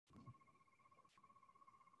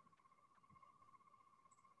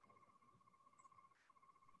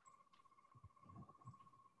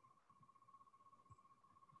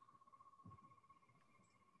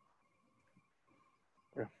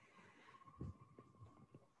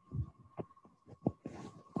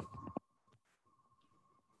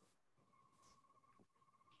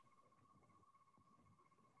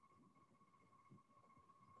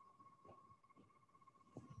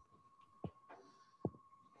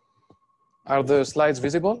Are the slides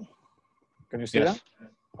visible? Can you see Yes. them?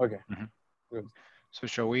 Okay, good. So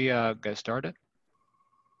shall we get started?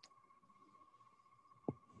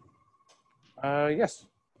 Yes,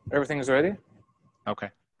 everything is ready. Okay.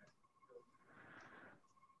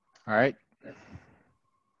 All right.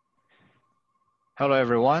 Hello,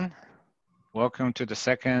 everyone. Welcome to the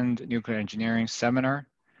second nuclear engineering seminar.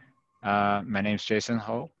 My name is Jason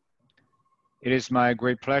Ho. It is my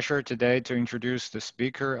great pleasure today to introduce the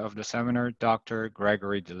speaker of the seminar, Dr.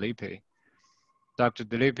 Gregory Delipei. Dr.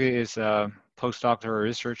 Delipei is a postdoctoral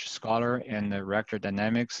research scholar in the reactor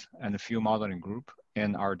dynamics and the fuel modeling group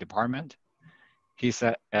in our department. He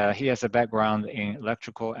has a background in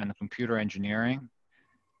electrical and computer engineering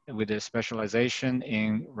with a specialization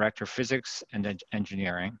in reactor physics and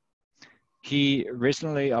engineering. He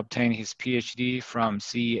recently obtained his PhD from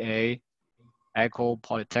CEA, École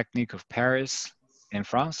Polytechnique of Paris in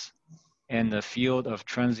France, in the field of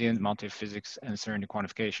transient multiphysics and certainty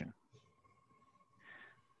quantification.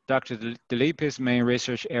 Dr. Delipei's main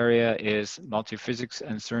research area is multiphysics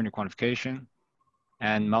and certainty quantification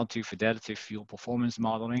and multi-fidelity fuel performance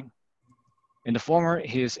modeling. In the former,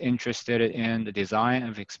 he is interested in the design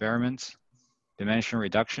of experiments, dimension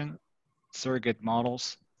reduction, surrogate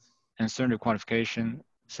models, and certainty quantification,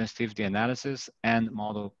 sensitivity analysis, and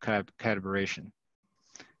model calibration.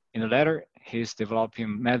 In the latter, he is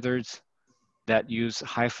developing methods that use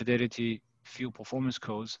high-fidelity fuel performance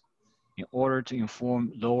codes in order to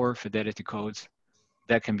inform lower fidelity codes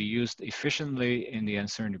that can be used efficiently in the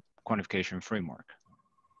uncertainty quantification framework.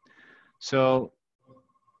 So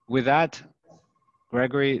with that,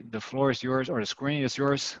 Gregory, the floor is yours, or the screen is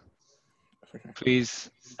yours. Please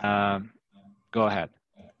go ahead.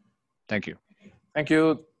 Thank you. Thank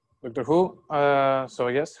you, Dr. Hu. So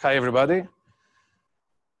yes, hi everybody.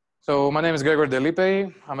 So my name is Gregory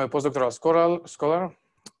Delipei. I'm a postdoctoral scholar.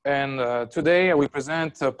 And today I will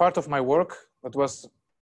present part of my work that was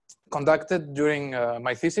conducted during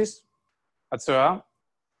my thesis at CEA.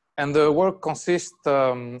 And the work consists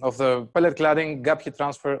of the pellet cladding gap heat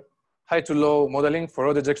transfer high to low modeling for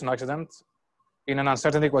road ejection accidents in an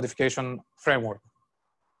uncertainty quantification framework.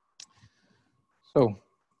 So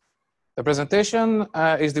the presentation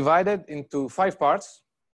is divided into 5 parts.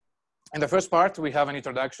 In the first part, we have an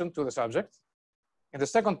introduction to the subject. In the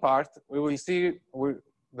second part, we will see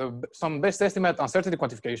some best estimate uncertainty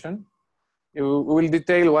quantification. We will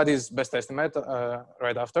detail what is best estimate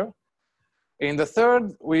right after. In the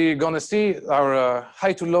third, we're going to see our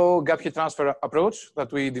high to low gap heat transfer approach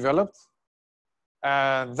that we developed.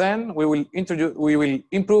 Then we will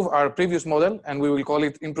improve our previous model, and we will call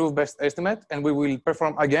it improve best estimate, and we will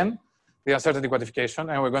perform again the uncertainty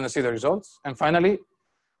quantification, and we're going to see the results. And finally,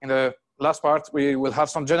 in the last part, we will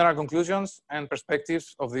have some general conclusions and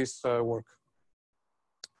perspectives of this work.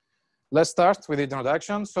 Let's start with the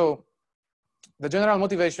introduction. So the general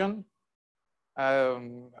motivation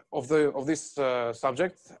of this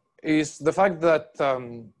subject is the fact that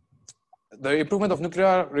the improvement of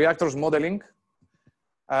nuclear reactors modeling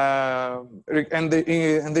and the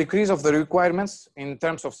increase of the requirements in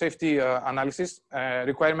terms of safety analysis,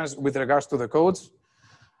 requirements with regards to the codes,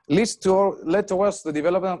 led towards the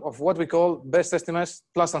development of what we call best estimates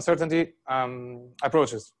plus uncertainty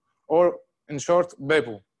approaches, or in short,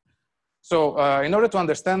 BEPU. So in order to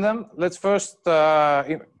understand them, let's first,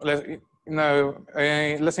 let's in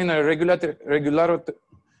a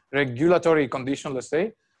regulatory condition, let's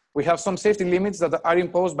say, we have some safety limits that are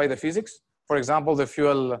imposed by the physics. For example, the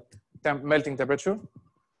fuel melting temperature.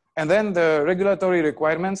 And then the regulatory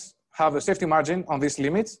requirements have a safety margin on these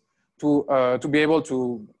limits to be able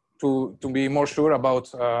to be more sure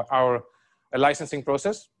about our licensing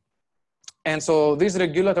process. And so these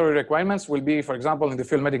regulatory requirements will be, for example, in the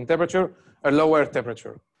fuel melting temperature, a lower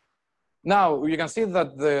temperature. Now, you can see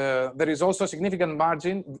that there is also a significant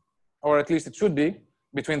margin, or at least it should be,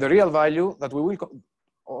 between the real value that we will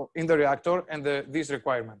in the reactor and these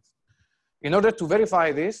requirements. In order to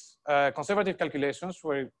verify this, conservative calculations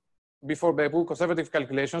before BEPU, conservative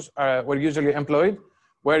calculations were usually employed,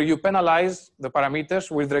 where you penalize the parameters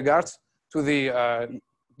with regards to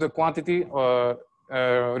the quantity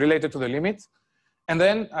related to the limit. And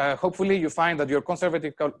then hopefully you find that your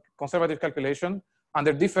conservative calculation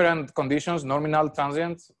under different conditions, nominal,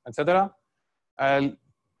 transient, etc.,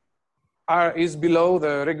 is below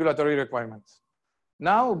the regulatory requirements.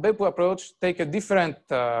 Now, BEPU approach take a different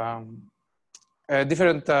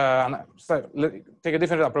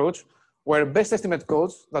approach, where best estimate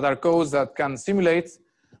codes that are codes that can simulate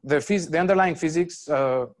the underlying physics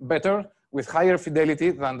better with higher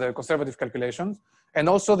fidelity than the conservative calculations, and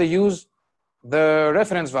also they use the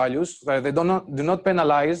reference values. They do not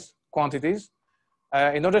penalize quantities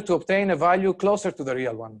in order to obtain a value closer to the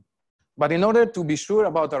real one. But in order to be sure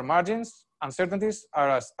about our margins, uncertainties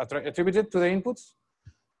are attributed to the inputs,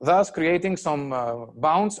 thus creating some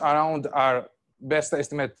bounds around our best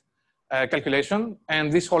estimate calculation.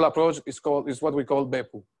 And this whole approach is what we call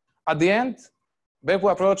BEPU. At the end,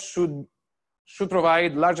 BEPU approach should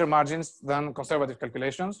provide larger margins than conservative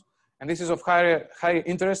calculations. And this is of high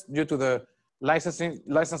interest due to the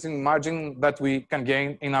licensing margin that we can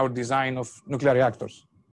gain in our design of nuclear reactors.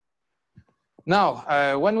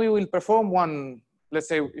 Now, when we will perform one, let's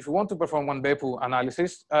say if we want to perform one BEPU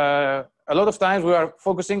analysis, a lot of times we are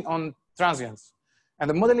focusing on transients. And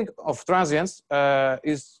the modeling of transients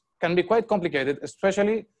can be quite complicated,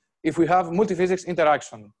 especially if we have multiphysics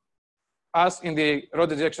interaction, as in the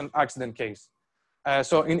rod ejection accident case.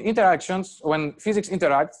 So in interactions, when physics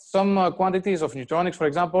interact, some quantities of neutronics, for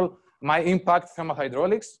example, might impact thermal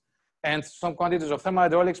hydraulics, and some quantities of thermal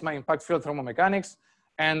hydraulics might impact field thermomechanics.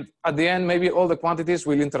 And at the end, maybe all the quantities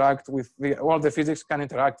will interact with all the physics can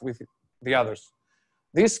interact with the others.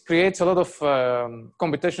 This creates a lot of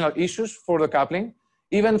computational issues for the coupling,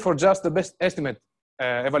 even for just the best estimate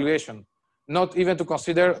evaluation, not even to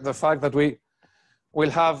consider the fact that we will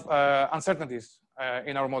have uncertainties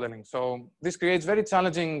in our modeling. So this creates very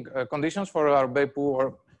challenging conditions for our BEPU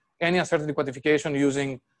or any uncertainty quantification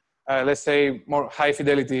using, let's say, more high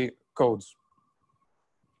fidelity codes.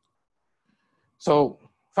 So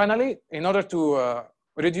finally, in order to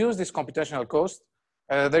reduce this computational cost,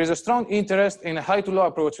 there is a strong interest in high to low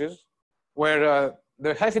approaches where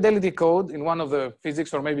the high fidelity code in one of the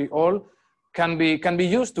physics or maybe all can be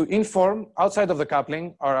used to inform outside of the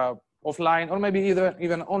coupling or offline or maybe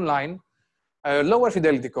even online lower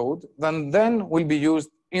fidelity code then will be used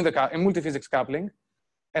in multiphysics coupling.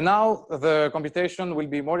 And now the computation will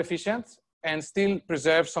be more efficient and still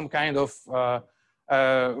preserve some kind of the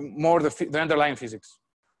underlying physics.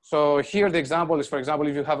 So here the example is, for example,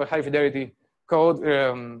 if you have a high fidelity code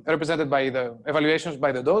represented by the evaluations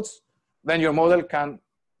by the dots, then your model can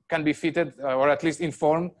be fitted or at least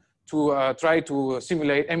informed to try to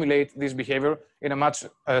emulate this behavior in a much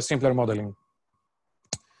simpler modeling.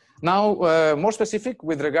 Now, more specific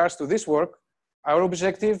with regards to this work, our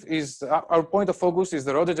objective is, our point of focus is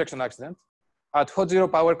the rod ejection accident at hot zero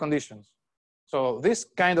power conditions. So this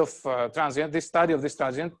kind of transient, this study of this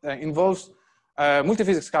transient involves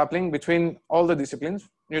multiphysics coupling between all the disciplines,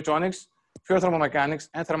 neutronics, pure thermomechanics,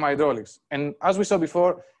 and thermohydraulics. And as we saw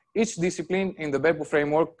before, each discipline in the BEPU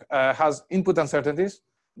framework has input uncertainties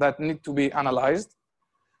that need to be analyzed.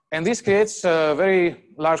 And this creates a very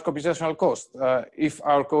large computational cost if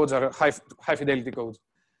our codes are high fidelity codes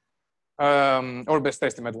or best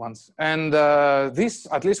estimate ones. And this,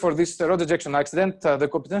 at least for this rod ejection accident, the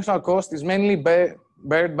computational cost is mainly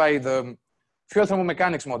bared by the fuel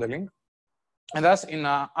thermomechanics modeling. And thus in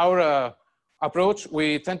our approach,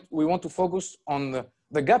 we want to focus on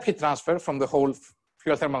the gap heat transfer from the whole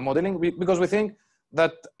fuel thermal modeling because we think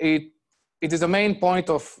that it is the main point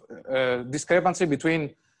of discrepancy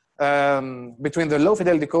between the low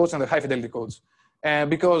fidelity codes and the high fidelity codes.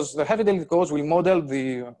 Because the high fidelity codes will model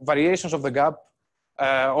the variations of the gap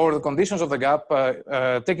or the conditions of the gap,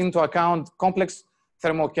 taking into account complex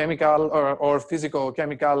thermochemical or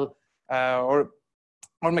physicochemical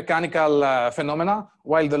or mechanical phenomena,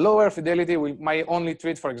 while the lower fidelity might only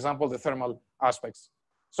treat, for example, the thermal aspects.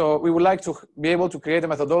 So we would like to be able to create a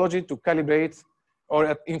methodology to calibrate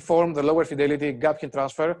or inform the lower fidelity gap heat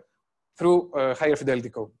transfer through a higher fidelity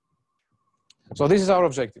code. So this is our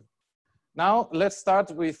objective. Now let's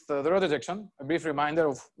start with the rod ejection, a brief reminder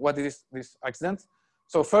of what is this accident.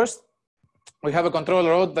 So first, we have a control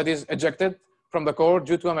rod that is ejected from the core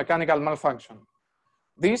due to a mechanical malfunction.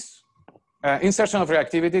 This insertion of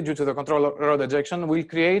reactivity due to the control rod ejection will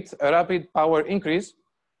create a rapid power increase,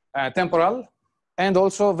 temporal, and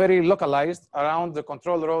also very localized around the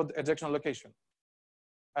control rod ejection location.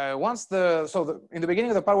 In the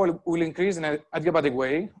beginning, the power will increase in an adiabatic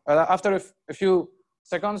way. After a few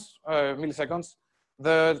seconds, milliseconds,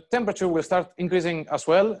 the temperature will start increasing as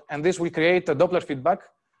well, and this will create a Doppler feedback,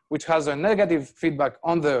 which has a negative feedback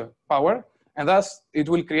on the power, and thus it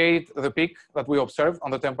will create the peak that we observed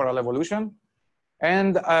on the temporal evolution.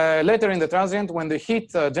 And later in the transient, when the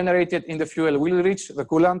heat generated in the fuel will reach the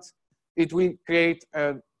coolant, it will create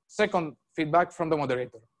a second feedback from the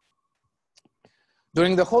moderator.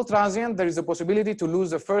 During the whole transient, there is a possibility to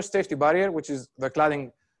lose the first safety barrier, which is the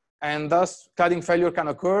cladding, and thus cladding failure can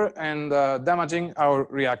occur and damaging our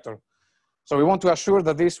reactor. So we want to assure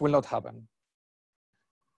that this will not happen.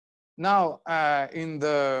 Now, in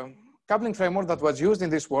the coupling framework that was used in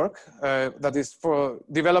this work, that is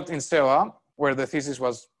developed in CEOA, where the thesis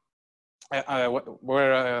was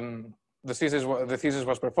where the thesis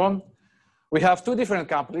was performed. We have two different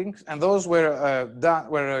couplings, and those were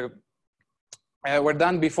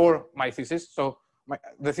done before my thesis. So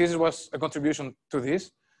the thesis was a contribution to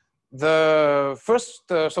this.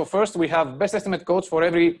 First we have best estimate codes for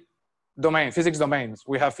every domain, physics domains.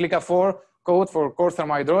 We have Flickr 4 code for core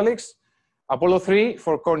thermohydraulics, Apollo 3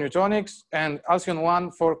 for core newtonics, and Alcyon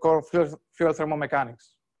 1 for core fuel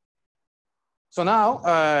thermomechanics. So now,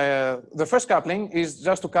 the first coupling is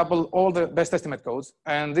just to couple all the best estimate codes,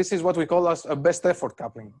 and this is what we call as a best effort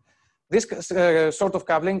coupling. This sort of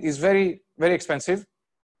coupling is very, very expensive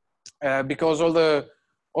because all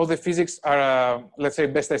the physics are, let's say,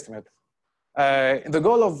 best estimate. The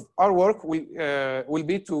goal of our work will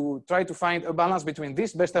be to try to find a balance between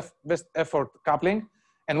this best effort coupling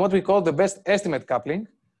and what we call the best estimate coupling,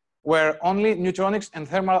 where only newtronics and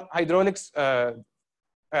thermal hydraulics,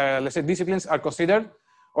 let's say, disciplines are considered,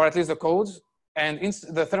 or at least the codes, and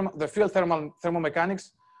the fuel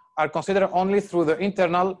thermomechanics are considered only through the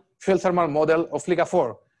internal fuel thermal model of Flickr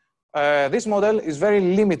 4. This model is very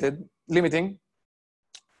limiting,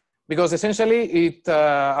 because essentially it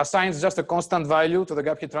assigns just a constant value to the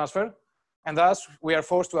gap heat transfer, and thus we are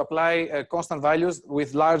forced to apply constant values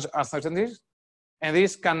with large uncertainties, and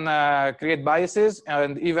this can create biases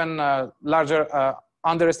and even larger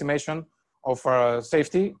underestimation of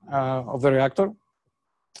safety of the reactor.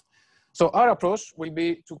 So our approach will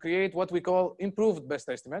be to create what we call improved best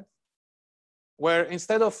estimate, where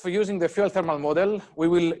instead of using the fuel thermal model, we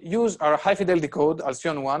will use our high fidelity code,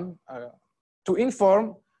 Alcyon 1, to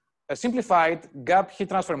inform a simplified gap heat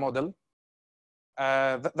transfer model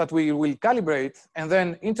that we will calibrate and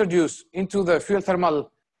then introduce into the fuel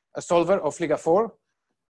thermal solver of Flickr 4.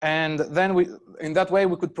 And then in that way,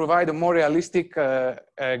 we could provide a more realistic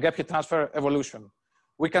gap heat transfer evolution.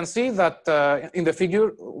 We can see that in the figure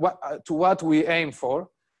what we aim for.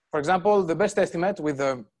 For example, the best estimate with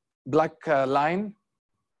the black line.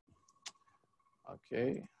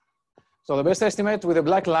 Okay. So the best estimate with the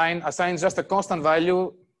black line assigns just a constant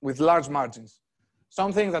value with large margins.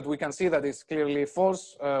 Something that we can see that is clearly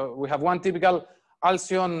false. We have one typical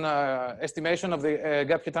Alcyon estimation of the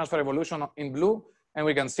gap heat transfer evolution in blue, and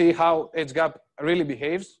we can see how edge gap really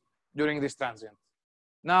behaves during this transient.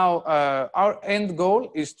 Now, our end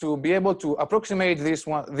goal is to be able to approximate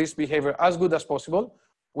this behavior as good as possible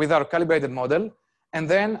with our calibrated model, and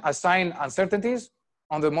then assign uncertainties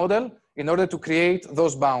on the model in order to create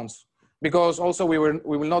those bounds. Because also we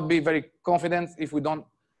will not be very confident if we don't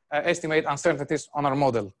estimate uncertainties on our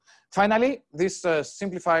model. Finally, this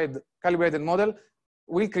simplified calibrated model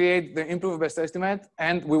will create the improved best estimate,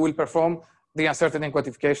 and we will perform the uncertainty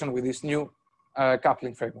quantification with this new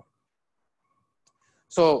coupling framework.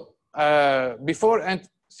 So before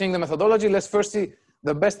seeing the methodology, let's first see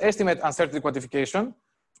the best estimate uncertainty quantification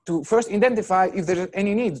to first identify if there is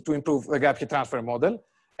any need to improve the gap heat transfer model.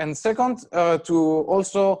 And second, to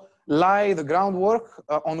also lay the groundwork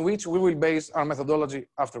on which we will base our methodology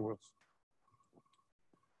afterwards.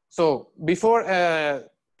 So before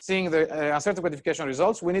seeing the uncertainty quantification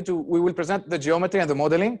results, we will present the geometry and the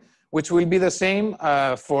modeling, which will be the same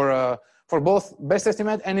for both best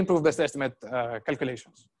estimate and improved best estimate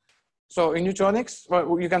calculations. So in newtronics,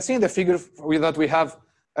 well, you can see in the figure that we have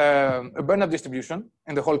a burn-up distribution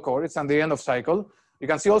in the whole core. It's on the end of cycle. You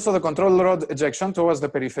can see also the control rod ejection towards the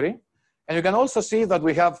periphery. And you can also see that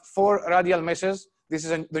we have 4 radial meshes. This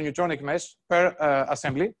is the newtronic mesh per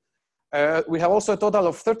assembly. We have also a total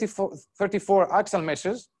of 34 axial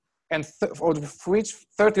meshes, and of which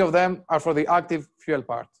 30 of them are for the active fuel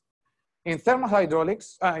part. In thermal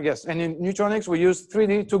hydraulics, yes, and in newtronics, we use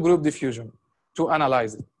 3D two-group diffusion to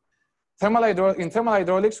analyze it. In thermal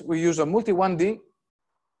hydraulics, we use a multi-1D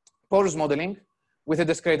porous modeling with a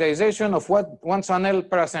discretization of one channel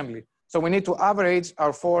per assembly. So we need to average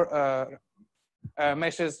our 4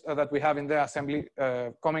 meshes that we have in the assembly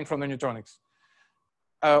coming from the newtronics.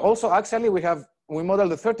 Also, axially, we model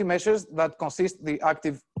the 30 meshes that consist the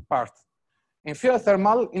active part. In fuel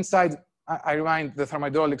thermal, inside, I remind the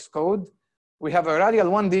thermohydraulics code, we have a radial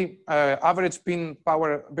 1D average pin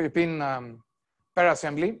per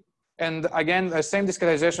assembly. And again, the same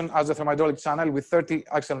discretization as the thermohydraulic channel with 30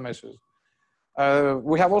 axial meshes.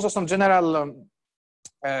 We have also some general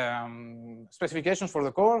specifications for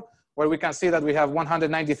the core, where we can see that we have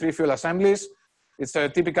 193 fuel assemblies. It's a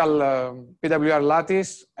typical PWR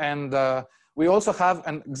lattice. And we also have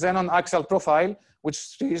a xenon axial profile,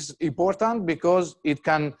 which is important because it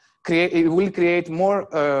will create more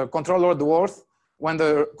controller dwarf when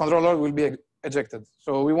the controller will be ejected.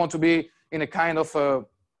 So we want to be in a kind of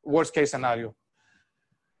worst case scenario.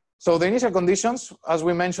 So the initial conditions, as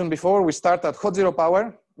we mentioned before, we start at hot zero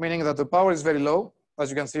power, meaning that the power is very low,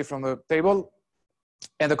 as you can see from the table.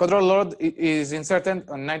 And the control load is inserted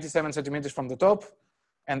on 97 centimeters from the top.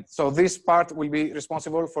 And so this part will be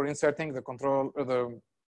responsible for inserting the control,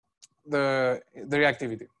 the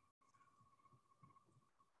reactivity.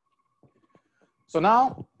 So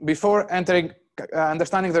now, before entering,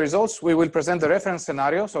 understanding the results, we will present the reference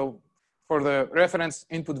scenario. So for the reference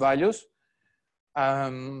input values,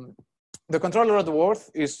 the control load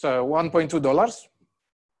worth is $1.2.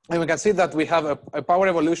 And we can see that we have a power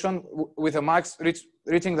evolution with a max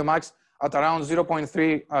reaching the max at around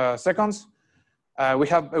 0.3 seconds. We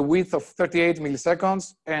have a width of 38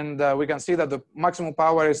 milliseconds, and we can see that the maximum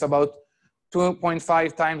power is about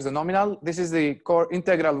 2.5 times the nominal. This is the core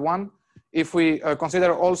integral one. If we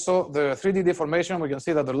consider also the 3D deformation, we can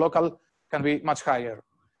see that the local can be much higher.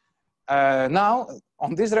 Now,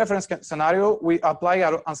 on this reference scenario, we apply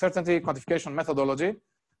our uncertainty quantification methodology.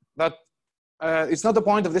 That it's not the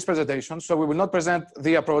point of this presentation, so we will not present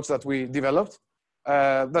the approach that we developed.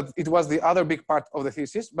 That it was the other big part of the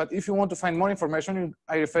thesis. But if you want to find more information,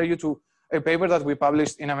 I refer you to a paper that we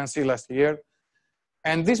published in MNC last year.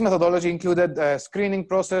 And this methodology included a screening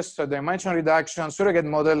process, dimension reduction, surrogate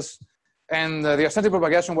models, and the uncertainty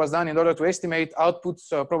propagation was done in order to estimate outputs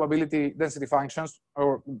probability density functions,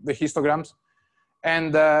 or the histograms.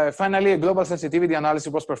 And finally, a global sensitivity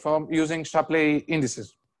analysis was performed using Shapley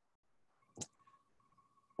indices.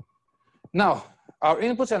 Now, our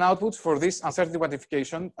inputs and outputs for this uncertainty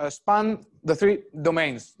quantification span the three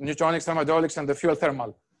domains: neutronics, thermohydraulics, and the fuel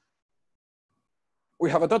thermal. We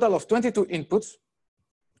have a total of 22 inputs,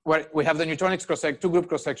 where we have the neutronics two-group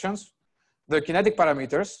cross-sections, the kinetic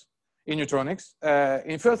parameters in neutronics.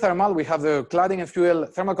 In fuel thermal, we have the cladding and fuel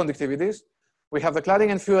thermal conductivities. We have the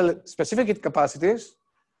cladding and fuel specific heat capacities.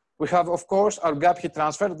 We have, of course, our gap heat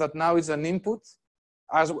transfer that now is an input.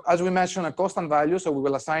 As we mentioned, a constant value, so we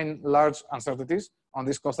will assign large uncertainties on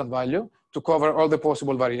this constant value to cover all the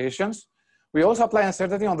possible variations. We also apply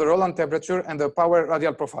uncertainty on the Roland temperature and the power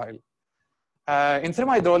radial profile. In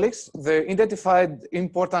thermohydraulics, the identified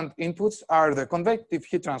important inputs are the convective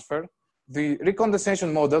heat transfer, the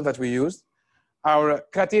recondensation model that we used, our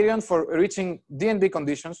criterion for reaching DNB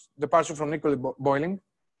conditions, departure from nuclear boiling,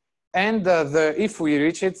 and if we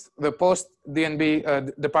reach it, the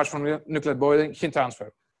post-DNB departure from nuclear boiling heat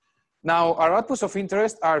transfer. Now, our outputs of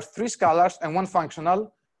interest are 3 scalars and 1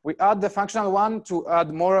 functional. We add the functional one to add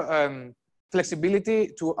more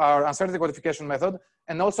flexibility to our uncertainty quantification method,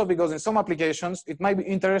 and also because in some applications, it might be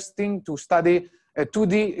interesting to study a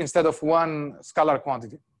 2D instead of 1 scalar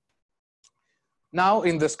quantity. Now,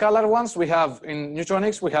 in the scalar ones, we have, in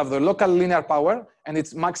neutronics, we have the local linear power and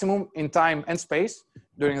its maximum in time and space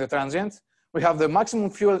during the transient. We have the maximum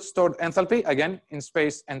fuel stored enthalpy, again, in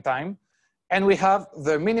space and time. And we have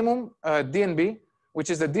the minimum DNB, which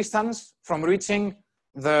is the distance from reaching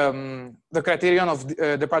the criterion of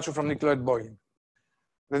departure from nuclear boiling.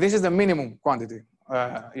 This is the minimum quantity,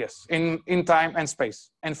 yes, in time and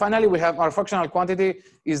space. And finally, we have our functional quantity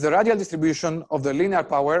is the radial distribution of the linear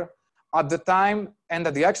power at the time and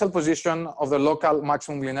at the axial position of the local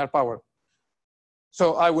maximum linear power.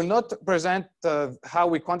 So I will not present how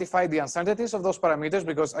we quantify the uncertainties of those parameters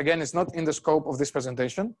because, again, it's not in the scope of this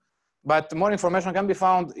presentation. But more information can be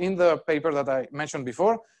found in the paper that I mentioned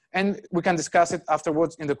before, and we can discuss it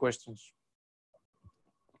afterwards in the questions.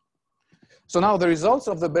 So now the results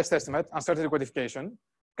of the best estimate uncertainty quantification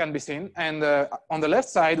can be seen. And on the left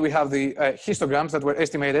side, we have the histograms that were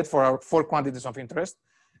estimated for our 4 quantities of interest.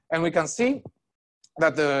 And we can see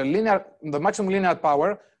that the maximum linear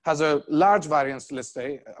power has a large variance, let's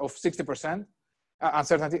say, of 60%,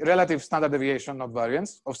 uncertainty, relative standard deviation, not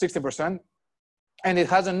variance, of 60%. And it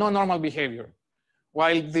has a non-normal behavior.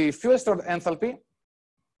 While the fuel stored enthalpy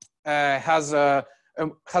has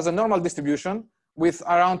a normal distribution with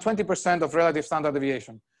around 20% of relative standard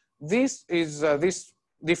deviation. These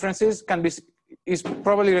differences is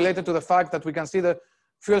probably related to the fact that we can see the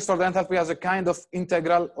fuel stored enthalpy as a kind of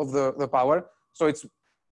integral of the power. So it's,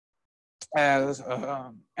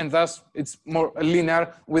 and thus it's more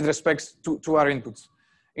linear with respect to our inputs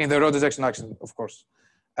in the Rhodes ejection action, of course.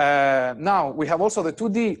 Now we have also the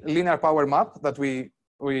 2D linear power map that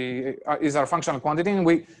is our functional quantity, and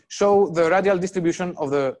we show the radial distribution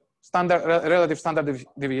of the relative standard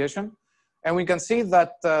deviation. And we can see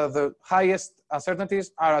that the highest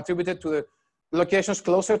uncertainties are attributed to the locations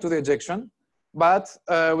closer to the ejection. But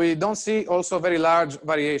we don't see also very large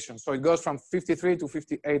variations. So it goes from 53 to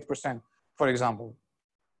 58%, for example.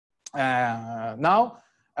 Now,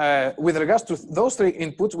 with regards to those 3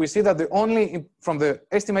 inputs, we see that from the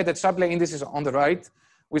estimated Shapley indices on the right,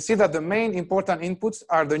 we see that the main important inputs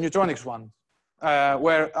are the neutronics one,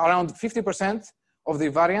 where around 50% of the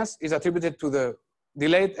variance is attributed to the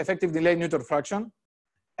effective delayed neutron fraction,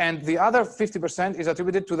 and the other 50% is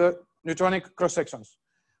attributed to the neutronic cross sections.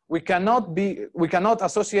 We cannot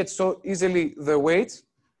associate so easily the weights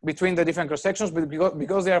between the different cross sections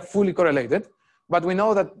because they are fully correlated. But we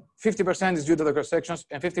know that 50% is due to the cross sections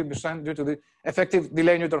and 50% due to the effective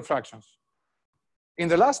delayed neutron fractions. In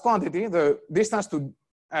the last quantity, the distance to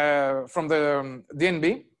from the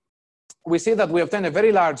DNB, we see that we obtain a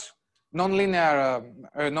very large non-linear,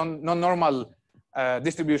 non-normal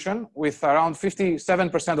distribution with around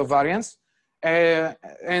 57% of variance,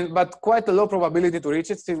 but quite a low probability to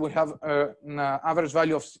reach it. Still, we have an average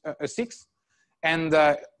value of 6. And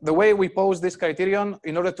the way we pose this criterion,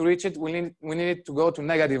 in order to reach it, we need to go to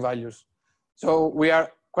negative values. So we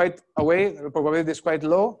are quite away, the probability is quite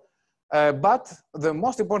low. But the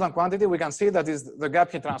most important quantity we can see that is the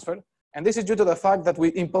gap heat transfer. And this is due to the fact that we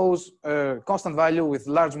impose a constant value with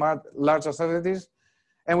large uncertainties.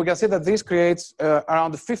 And we can see that this creates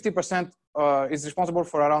around 50%, is responsible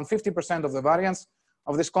for around 50% of the variance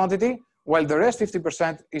of this quantity, while the rest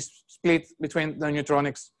 50% is split between the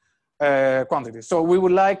neutronics quantities. So we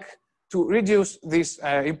would like to reduce this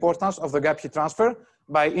importance of the gap heat transfer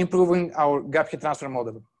by improving our gap heat transfer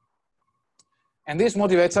model. And this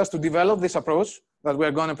motivates us to develop this approach that we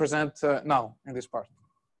are going to present now in this part.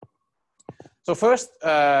 So first,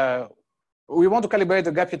 we want to calibrate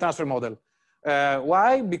the gap heat transfer model.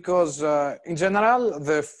 Why? Because in general,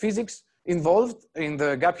 the physics involved in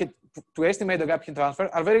the gap heat, to estimate the gap heat transfer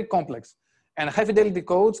are very complex. And high fidelity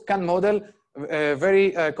codes can model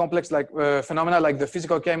very complex phenomena like the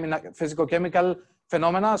physicochemical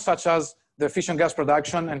phenomena, such as the fission gas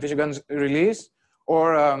production and fission gas release,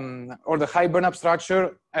 or the high burn-up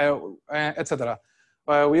structure, etc.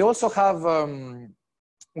 We also have a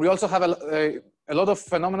lot of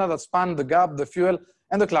phenomena that span the gap, the fuel,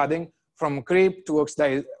 and the cladding, from creep to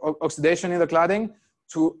oxidation in the cladding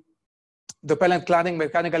to the pellet cladding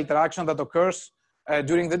mechanical interaction that occurs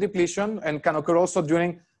during the depletion and can occur also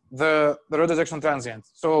during the rod ejection transient.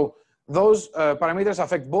 So those parameters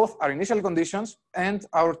affect both our initial conditions and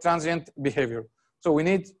our transient behavior. So we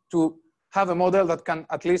need to have a model that can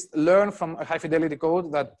at least learn from a high fidelity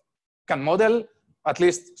code that can model at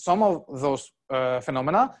least some of those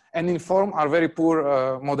phenomena and inform our very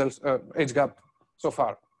poor models age gap so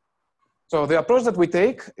far. So the approach that we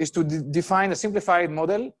take is to define a simplified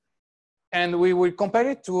model, and we will compare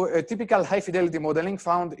it to a typical high fidelity modeling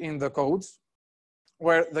found in the codes,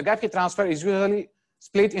 where the gap heat transfer is usually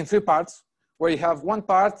split in 3 parts, where you have one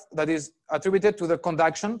part that is attributed to the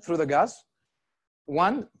conduction through the gas,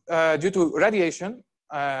 one due to radiation,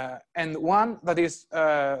 and one that is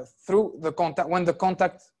through the contact, when the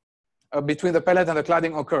contact between the pellet and the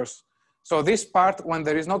cladding occurs. So this part, when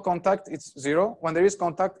there is no contact, it's 0. When there is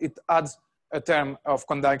contact, it adds a term of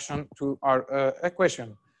conduction to our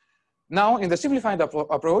equation. Now, in the simplified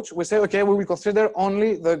approach, we say, okay, we will consider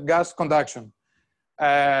only the gas conduction.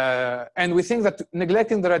 And we think that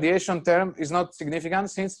neglecting the radiation term is not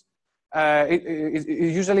significant, since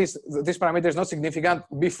usually this parameter is not significant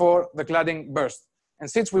before the cladding burst. And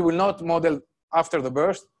since we will not model after the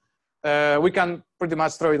burst, we can pretty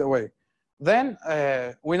much throw it away. Then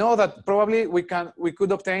we know that probably we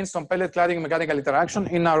could obtain some pellet cladding mechanical interaction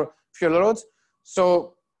in our fuel rods.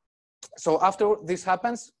 So after this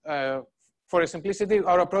happens, for a simplicity,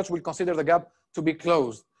 our approach will consider the gap to be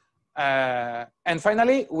closed. And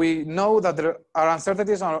finally, we know that there are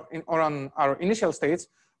uncertainties on our initial states,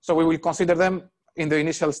 so we will consider them in the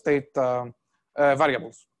initial state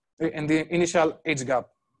variables, in the initial age gap.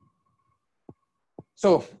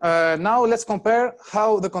 So now let's compare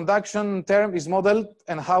how the conduction term is modeled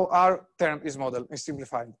and how our term is modeled, is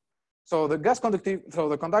simplified. So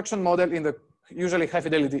the conduction model in the usually high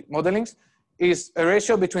fidelity modelings is a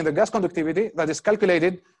ratio between the gas conductivity that is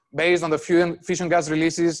calculated based on the fission gas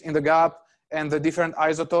releases in the gap and the different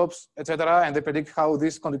isotopes, etc. And they predict how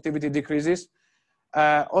this conductivity decreases.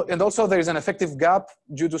 And also there is an effective gap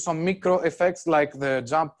due to some micro effects like the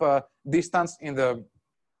jump distance in the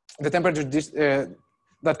temperature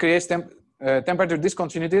that creates temperature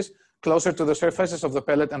discontinuities closer to the surfaces of the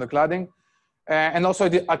pellet and the cladding. And also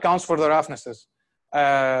it accounts for the roughnesses.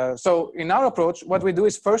 So in our approach, what we do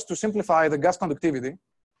is first to simplify the gas conductivity.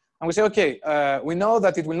 And we say, okay, we know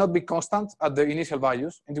that it will not be constant at the initial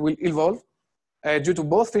values, and it will evolve due to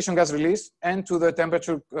both fission gas release and to the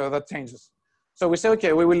temperature that changes. So we say,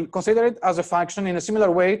 okay, we will consider it as a function in a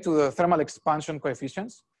similar way to the thermal expansion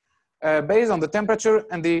coefficients based on the temperature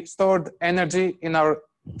and the stored energy in our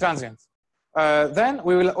transient. Then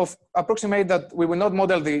we will approximate that we will not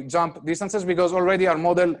model the jump distances because already our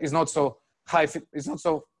model is not so high, it's not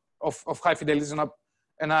so of high fidelity, it's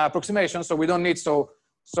an approximation, so we don't need so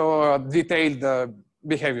detailed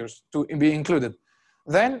behaviors to be included.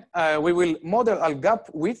 Then we will model our gap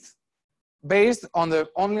width based on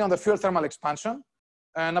only on the fuel thermal expansion,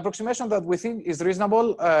 an approximation that we think is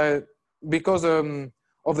reasonable because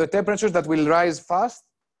of the temperatures that will rise fast.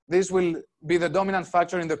 This will be the dominant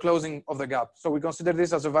factor in the closing of the gap. So we consider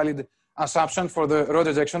this as a valid assumption for the rod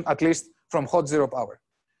ejection, at least from hot zero power.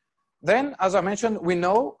 Then, as I mentioned, we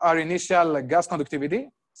know our initial gas conductivity.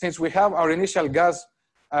 Since we have our initial gas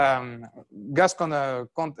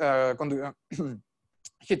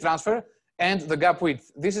heat transfer and the gap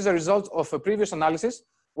width. This is a result of a previous analysis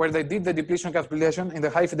where they did the depletion calculation in the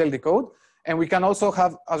high fidelity code. And we can also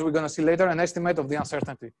have, as we're going to see later, an estimate of the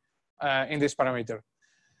uncertainty in this parameter.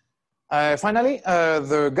 Finally,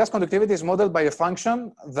 the gas conductivity is modeled by a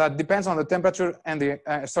function that depends on the temperature and the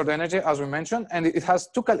stored energy, as we mentioned, and it has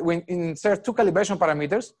we insert two calibration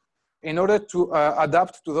parameters in order to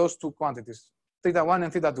adapt to those two quantities, θ1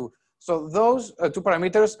 and θ2. So those two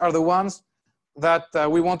parameters are the ones that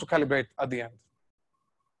we want to calibrate at the end.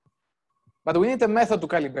 But we need a method to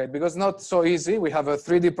calibrate because it's not so easy. We have a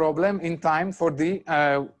 3D problem in time for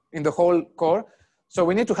in the whole core. So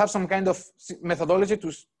we need to have some kind of methodology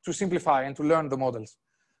to simplify and to learn the models.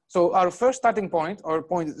 So our first starting point, or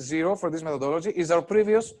point 0 for this methodology, is our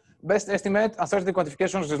previous best estimate uncertainty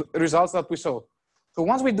quantification results that we saw. So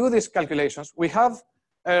once we do these calculations, we have,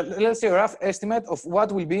 let's say, a rough estimate of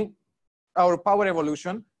what will be our power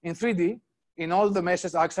evolution in 3D in all the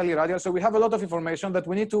meshes, axially, radial. So we have a lot of information that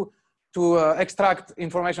we need to extract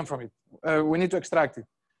information from it. We need to extract it.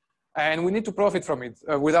 And we need to profit from it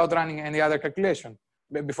without running any other calculation,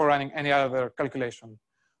 before running any other calculation.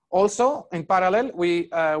 Also, in parallel, we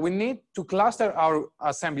need to cluster our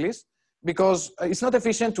assemblies because it's not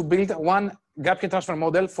efficient to build one gap heat transfer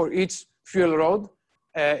model for each fuel rod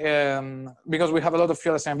because we have a lot of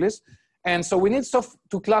fuel assemblies. And so we need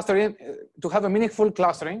to cluster in, to have a meaningful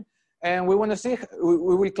clustering. And we want to see,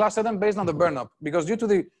 we will cluster them based on the burn up because due to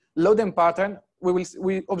the loading pattern,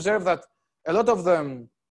 we observe that a lot of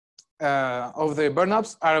the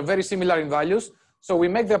burn-ups are very similar in values. So we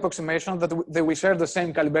make the approximation that they will share the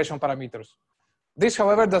same calibration parameters. This,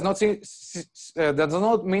 however, does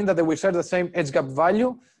not mean that they will share the same edge gap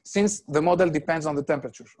value since the model depends on the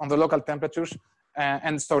temperatures, on the local temperatures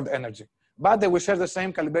and stored energy. But they will share the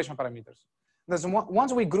same calibration parameters.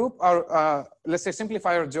 Once we group our, let's say,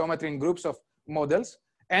 simplify our geometry in groups of models,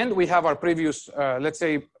 and we have our previous, let's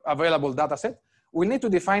say, available data set, we need to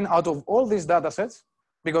define out of all these data sets,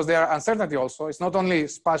 because they are uncertainty also. It's not only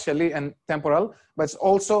spatially and temporal, but it's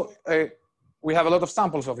also, we have a lot of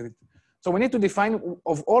samples of it. So we need to define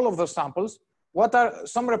of all of those samples, what are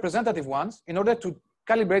some representative ones in order to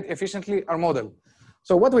calibrate efficiently our model.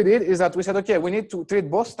 So what we did is that we said, okay, we need to treat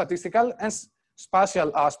both statistical and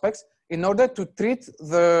spatial aspects in order to treat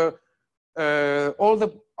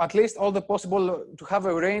at least all the possible, to have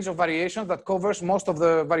a range of variations that covers most of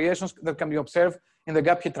the variations that can be observed in the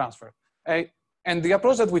gap heat transfer. And the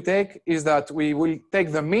approach that we take is that we will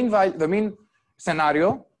take the mean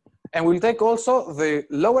scenario, and we'll take also the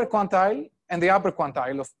lower quantile and the upper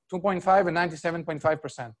quantile of 2.5 and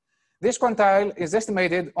 97.5%. This quantile is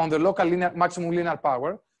estimated on the local maximum linear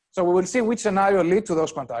power. So we will see which scenario lead to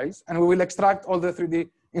those quantiles, and we will extract all the 3D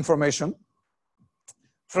information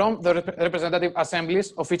from the representative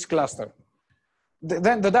assemblies of each cluster.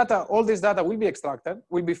 Then the data, all this data will be extracted,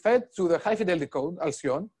 will be fed to the high fidelity code,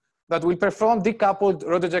 Alcyon, that will perform decoupled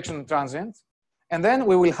rod ejection transients. And then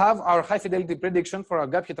we will have our high fidelity prediction for our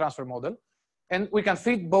gap heat transfer model. And we can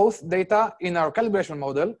feed both data in our calibration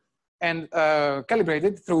model and calibrate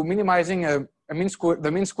it through minimizing the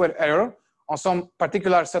mean square error on some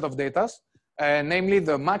particular set of data, namely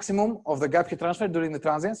the maximum of the gap heat transfer during the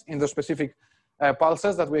transients in the specific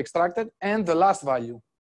pulses that we extracted and the last value.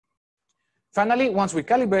 Finally, once we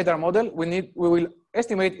calibrate our model, we will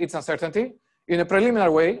estimate its uncertainty in a preliminary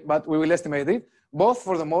way, but we will estimate it both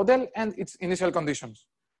for the model and its initial conditions.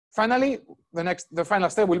 Finally, the final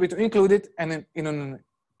step will be to include it in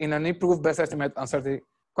an improved best estimate uncertainty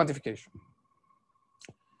quantification.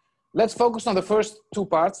 Let's focus on the first two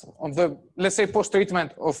parts of the, let's say,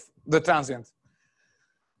 post-treatment of the transient.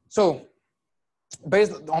 So,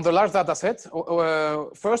 based on the large data set,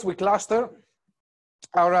 first we cluster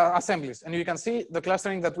our assemblies, and you can see the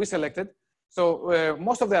clustering that we selected. So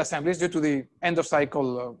most of the assemblies, due to the end of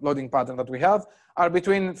cycle loading pattern that we have, are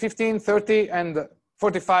between 15, 30, and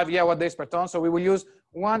 45 gigawatt days per ton. So we will use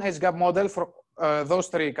one edge gap model for those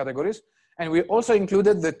three categories. And we also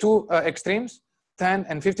included the two extremes, 10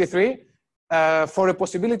 and 53, for a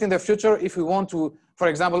possibility in the future if we want to, for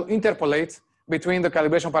example, interpolate between the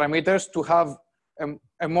calibration parameters to have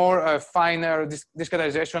a more finer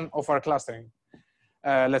discretization of our clustering,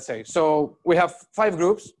 let's say. So we have 5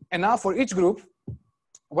 groups, and now for each group,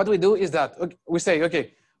 what we do is that we say,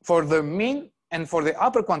 okay, for the mean and for the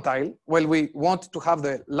upper quantile, well, we want to have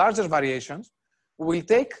the larger variations, we'll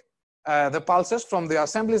take the pulses from the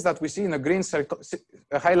assemblies that we see in a green circle,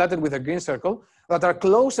 highlighted with a green circle, that are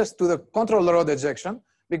closest to the control rod ejection,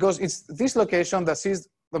 because it's this location that sees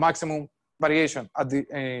the maximum variation at the,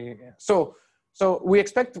 so we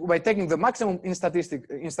expect by taking the maximum in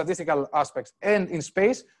statistical aspects and in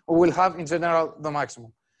space, we will have in general the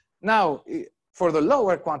maximum. Now, for the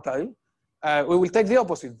lower quantile, we will take the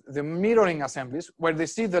opposite, the mirroring assemblies, where they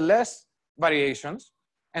see the less variations.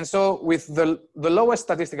 And so with the lowest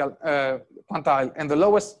statistical quantile and the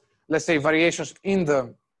lowest, let's say, variations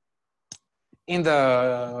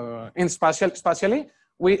spatially,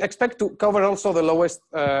 we expect to cover also the lowest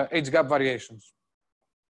age gap variations.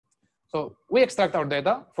 So we extract our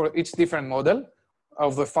data for each different model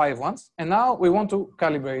of the 5 ones, and now we want to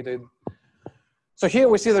calibrate it. So here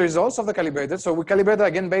we see the results of the calibrated. So we calibrated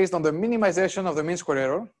again based on the minimization of the mean square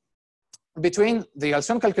error between the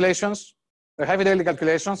Alcyone calculations, the high fidelity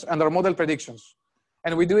calculations, and our model predictions.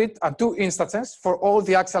 And we do it at 2 instances for all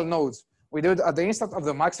the axial nodes. We do it at the instant of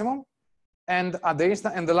the maximum and at the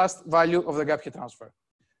instant and the last value of the gap heat transfer.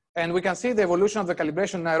 And we can see the evolution of the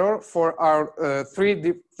calibration error for our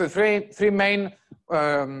three main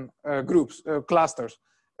groups, clusters.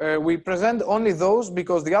 We present only those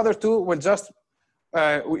because the other 2 will just,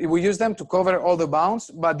 we use them to cover all the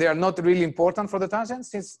bounds, but they are not really important for the transient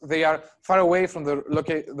since they are far away from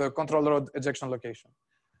the control rod ejection location.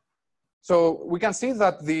 So we can see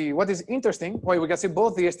that what is interesting, we can see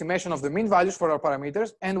both the estimation of the mean values for our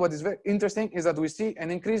parameters, and what is very interesting is that we see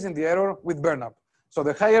an increase in the error with burn-up. So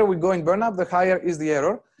the higher we go in burn-up, the higher is the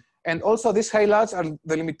error. And also these highlights are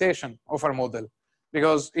the limitation of our model,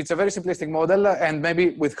 because it's a very simplistic model, and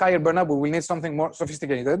maybe with higher burn-up, we will need something more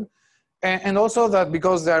sophisticated. And also that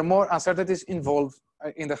because there are more uncertainties involved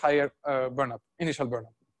in the higher burn-up, initial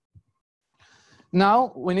burn-up.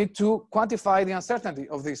 Now we need to quantify the uncertainty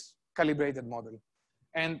of this calibrated model.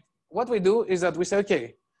 And what we do is that we say,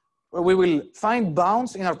 okay, we will find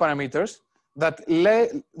bounds in our parameters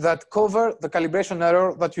that cover the calibration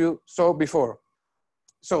error that you saw before.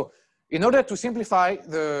 So in order to simplify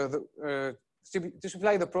the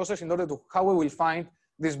process, in order to how we will find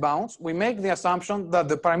these bounds, we make the assumption that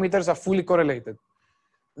the parameters are fully correlated.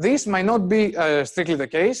 This might not be strictly the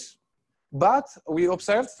case, but we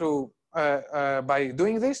observed through, by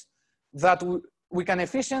doing this, that we can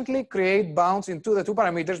efficiently create bounds into the 2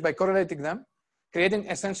 parameters by correlating them, creating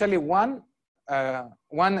essentially one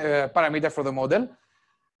parameter for the model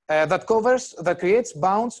that creates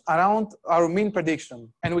bounds around our mean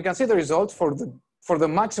prediction. And we can see the result for the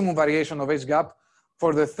maximum variation of age gap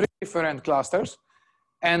for the 3 different clusters.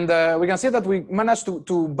 And we can see that we managed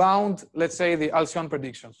to bound, let's say, the Alcyone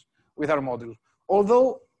predictions with our model.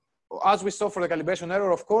 Although, as we saw for the calibration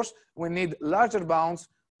error, of course, we need larger bounds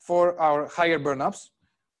for our higher burn-ups.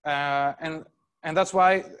 And that's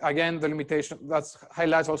why, again, the limitation, that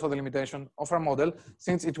highlights also the limitation of our model,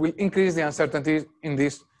 since it will increase the uncertainty in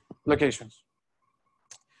these locations.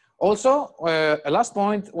 Also, a last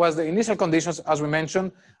point was the initial conditions, as we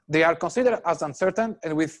mentioned, they are considered as uncertain,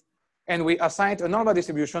 and we assigned a normal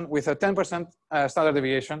distribution with a 10% standard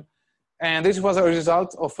deviation. And this was a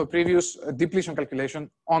result of a previous depletion calculation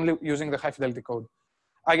only using the high fidelity code.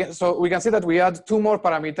 Again, so we can see that we add 2 more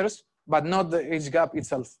parameters, but not the age gap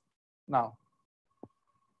itself now.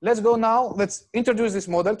 Let's go now, let's introduce this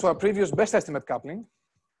model to our previous best estimate coupling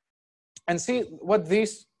and see what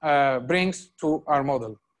this brings to our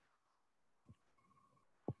model.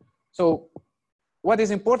 So what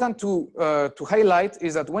is important to highlight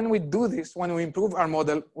is that when we do this, when we improve our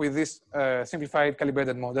model with this simplified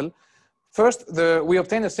calibrated model, first, we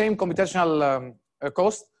obtain the same computational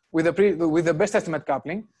cost with the best estimate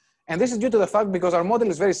coupling. And this is due to the fact because our model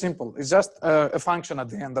is very simple. It's just a function at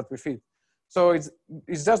the end that we feed. So it's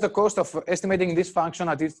just the cost of estimating this function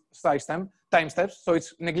at its time steps. So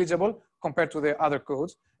it's negligible compared to the other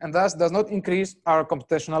codes, and thus does not increase our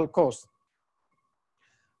computational cost.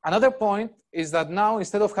 Another point is that now,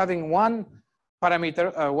 instead of having one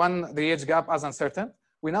parameter, the age gap as uncertain,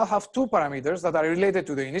 we now have 2 parameters that are related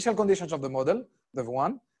to the initial conditions of the model, the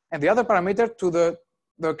 1, and the other parameter to the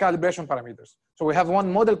calibration parameters. So we have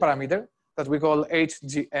one model parameter that we call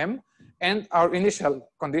HGM, and our initial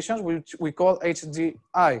conditions, which we call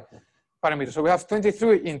HGI. parameters. So we have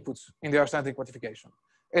 23 inputs in the aesthetic quantification.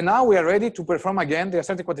 And now we are ready to perform again the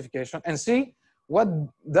aesthetic quantification and see what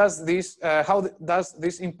does this, how does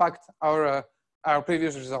this impact our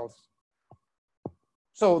previous results.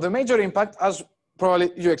 So the major impact, as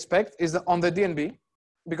probably you expect, is on the DNB,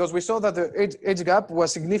 because we saw that the age gap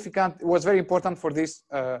was significant, was very important for this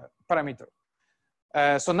parameter.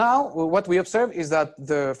 So now what we observe is that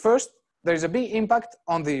there is a big impact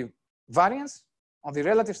on the variance, on the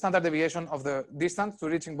relative standard deviation of the distance to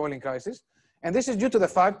reaching boiling crisis. And this is due to the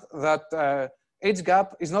fact that age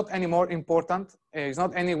gap is not anymore important, is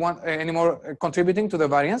not anymore contributing to the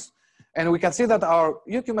variance. And we can see that our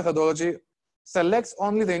UQ methodology selects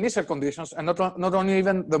only the initial conditions and not only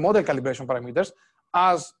even the model calibration parameters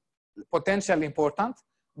as potentially important,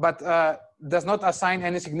 but does not assign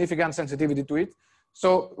any significant sensitivity to it.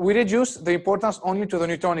 So we reduce the importance only to the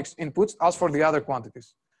Newtonics inputs as for the other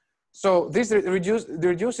quantities. So this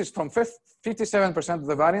reduces from 57% of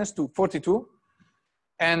the variance to 42%.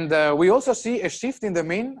 And we also see a shift in the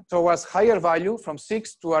mean towards higher value from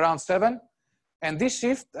 6 to around 7. And this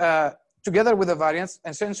shift, together with the variance,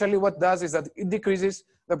 essentially what does is that it decreases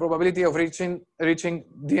the probability of reaching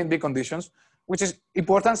DNB conditions, which is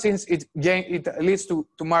important since it leads to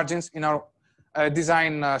margins in our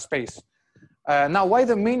design space. Now, why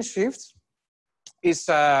the mean shifts is,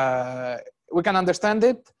 we can understand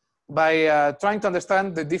it by trying to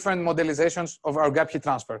understand the different modelizations of our gap heat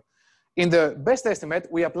transfer. In the best estimate,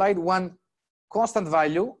 we applied one constant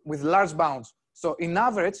value with large bounds. So in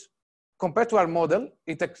average, compared to our model,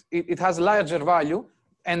 it has larger value,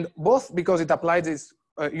 and both because it applies this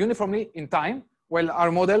uniformly in time, while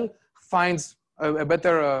our model finds a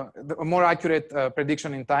better, a more accurate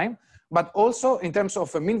prediction in time, but also in terms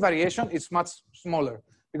of mean variation, it's much smaller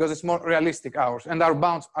because it's more realistic ours, and our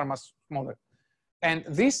bounds are much smaller. And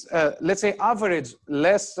this, let's say, average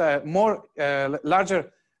larger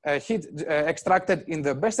heat extracted in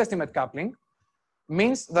the best estimate coupling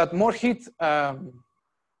means that more heat, the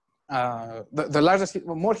largest heat,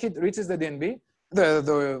 more heat reaches the DNB,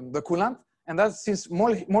 the coolant, and that since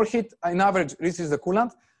more heat in average reaches the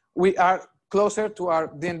coolant, we are closer to our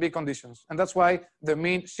DNB conditions. And that's why the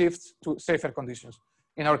mean shifts to safer conditions.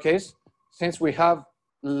 In our case, since we have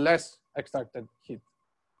less extracted heat.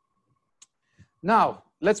 Now,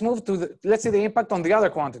 let's see the impact on the other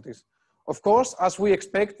quantities. Of course, as we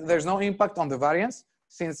expect, there's no impact on the variance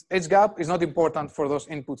since age gap is not important for those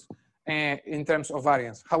inputs in terms of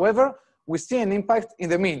variance. However, we see an impact in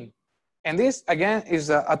the mean. And this, again, is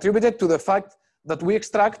attributed to the fact that we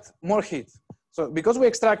extract more heat. So because we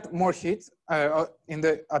extract more heat,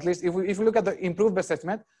 at least if we look at the improved best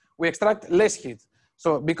estimate, we extract less heat.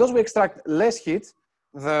 So because we extract less heat,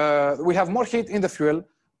 we have more heat in the fuel,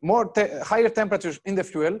 higher temperatures in the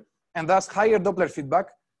fuel, and thus higher Doppler feedback,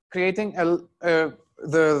 creating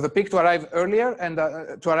the peak to arrive earlier and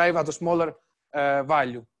to arrive at a smaller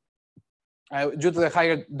value due to the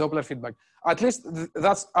higher Doppler feedback. At least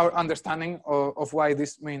that's our understanding of why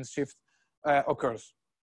this mean shift occurs.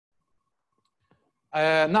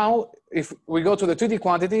 Now, if we go to the 2D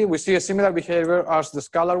quantity, we see a similar behavior as the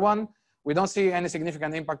scalar one. We don't see any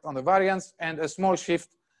significant impact on the variance and a small shift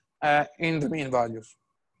in the mean values.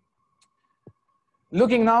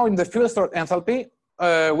 Looking now in the fuel stored enthalpy,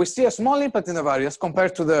 we see a small impact in the variance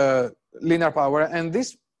compared to the linear power. And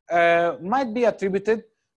this might be attributed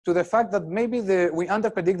to the fact that maybe we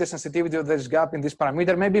underpredict the sensitivity of this gap in this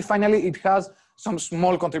parameter. Maybe finally it has some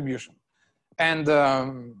small contribution.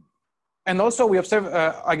 And also we observe,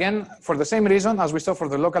 again, for the same reason as we saw for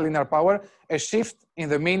the local linear power, a shift in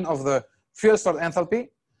the mean of the fuel stored enthalpy.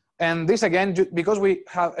 And this again, because we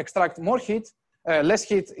have extract more heat, less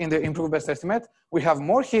heat in the improved best estimate, we have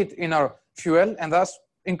more heat in our fuel and thus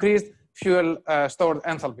increased fuel stored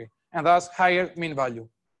enthalpy and thus higher mean value.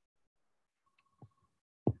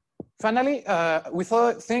 Finally, we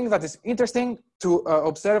think that it's interesting to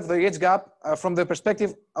observe the age gap from the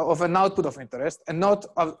perspective of an output of interest and not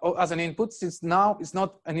as an input, since now it's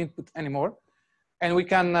not an input anymore. And we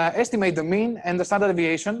can estimate the mean and the standard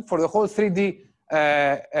deviation for the whole 3D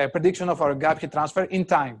prediction of our gap heat transfer in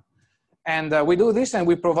time. And we do this and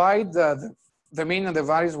we provide the mean and the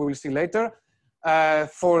values we will see later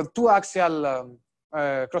for two axial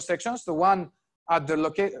cross sections. The one at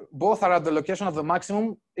the both are at the location of the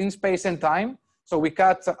maximum in space and time. So we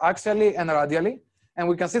cut axially and radially, and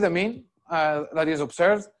we can see the mean that is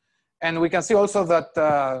observed. And we can see also that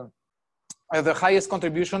the highest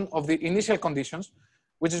contribution of the initial conditions,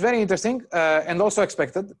 which is very interesting and also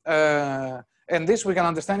expected. And this we can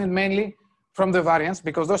understand it mainly from the variance,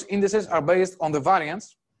 because those indices are based on the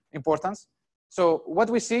variance importance. So what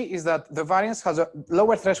we see is that the variance has a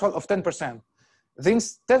lower threshold of 10%.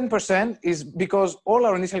 This 10% is because all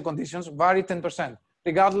our initial conditions vary 10%,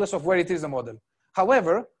 regardless of where it is the model.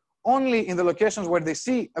 However, only in the locations where they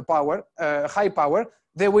see a high power,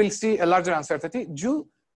 they will see a larger uncertainty due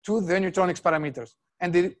to the neutronics parameters.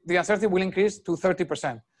 And the uncertainty will increase to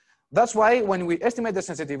 30%. That's why when we estimate the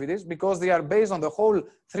sensitivities, because they are based on the whole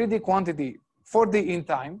 3D quantity 4D in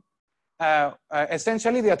time,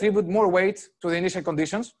 essentially they attribute more weight to the initial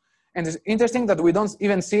conditions. And it's interesting that we don't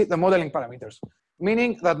even see the modeling parameters,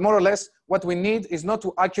 meaning that more or less what we need is not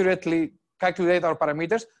to accurately calculate our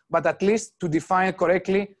parameters, but at least to define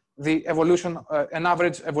correctly the evolution, an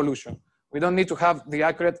average evolution. We don't need to have the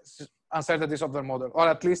accurate uncertainties of the model, or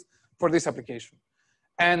at least for this application.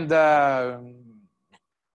 And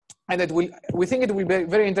we think it will be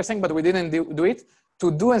very interesting, but we didn't do it,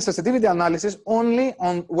 to do a sensitivity analysis only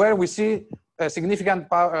on where we see a significant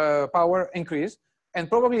power increase. And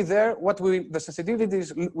probably there, the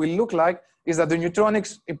sensitivities will look like is that the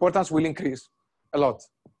neutronics importance will increase a lot.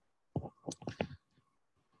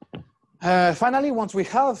 Finally, once we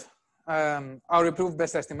have our improved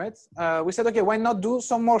best estimates, we said, okay, why not do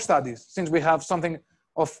some more studies, since we have something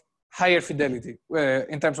of higher fidelity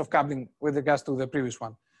in terms of coupling with regards to the previous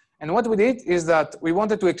one. And what we did is that we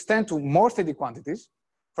wanted to extend to more 3D quantities,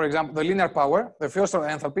 for example, the linear power, the first order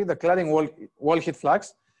enthalpy, the cladding wall heat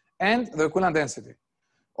flux, and the coolant density.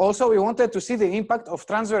 Also, we wanted to see the impact of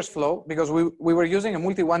transverse flow, because we were using a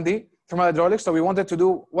multi-1D thermohydraulics, so we wanted to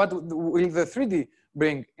do what will the 3D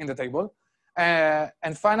bring in the table.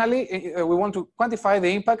 And finally, we want to quantify the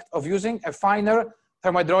impact of using a finer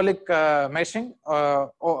thermohydraulic meshing,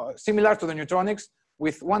 or similar to the neutronics,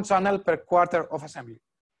 with one channel per quarter of assembly.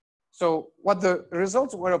 So what the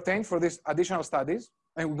results were obtained for these additional studies,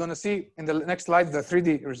 and we're going to see in the next slide the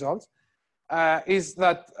 3D results, is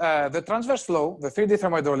that the transverse flow, the 3D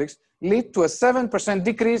thermohydraulics, lead to a 7%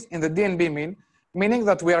 decrease in the DNB mean, meaning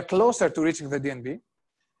that we are closer to reaching the DNB.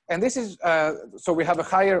 And this is, so we have a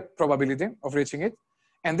higher probability of reaching it.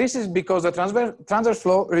 And this is because the transverse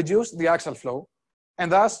flow reduced the axial flow. And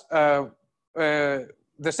thus, the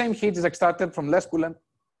same heat is extracted from less coolant,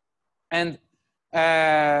 and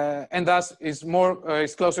thus is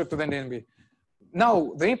closer to the DNB.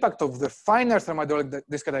 Now, the impact of the finer thermohydraulic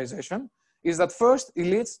discretization is that first it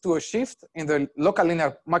leads to a shift in the local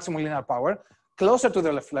maximum linear power closer to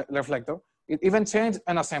the reflector. It even changed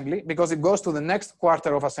an assembly because it goes to the next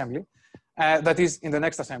quarter of assembly, that is in the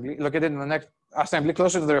next assembly, located in the next assembly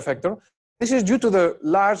closer to the reflector. This is due to the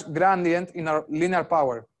large gradient in our linear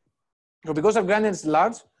power. So because our gradient is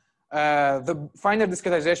large, the finer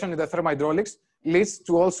discretization in the thermohydraulics leads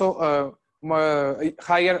to also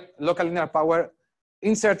higher local linear power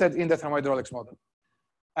inserted in the thermohydraulics model,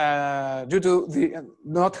 due to the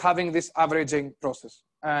not having this averaging process.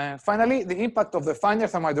 Finally, the impact of the finer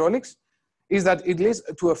thermohydraulics is that it leads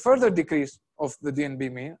to a further decrease of the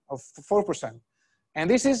DNB mean of 4%. And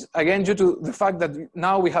this is, again, due to the fact that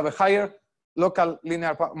now we have a higher local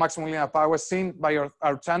maximum linear power seen by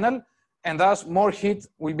our channel, and thus more heat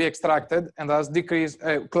will be extracted, and thus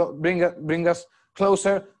bring us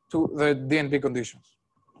closer to the DNB conditions.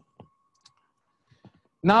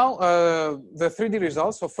 Now, the 3D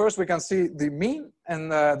results. So first we can see the mean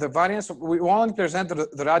and the variance. We only present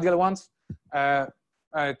the radial ones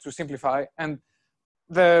to simplify. And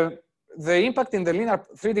the impact in the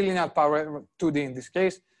 3D linear power, 2D in this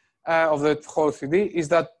case, of the whole 3D is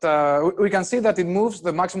that we can see that it moves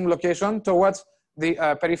the maximum location towards the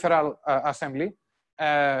peripheral assembly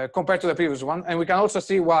compared to the previous one. And we can also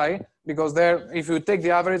see why, because there, if you take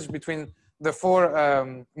the average between the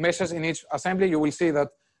 4 meshes in each assembly, you will see that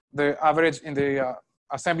the average in the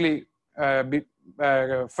assembly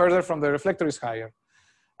further from the reflector is higher.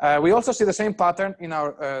 We also see the same pattern in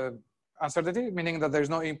our uncertainty, meaning that there is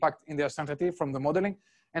no impact in the uncertainty from the modeling.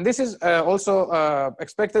 And this is also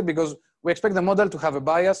expected because we expect the model to have a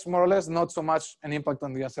bias, more or less, not so much an impact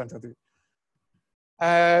on the uncertainty.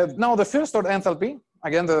 Now, the first order enthalpy,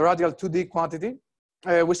 again, the radial 2D quantity,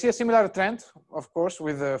 we see a similar trend, of course,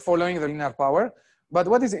 with following the linear power. But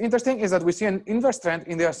what is interesting is that we see an inverse trend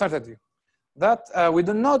in the uncertainty. That we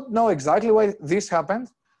do not know exactly why this happened.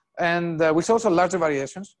 And we saw also larger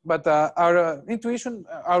variations. But our intuition,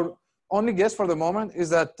 our only guess for the moment is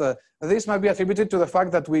that this might be attributed to the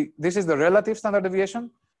fact that this is the relative standard deviation.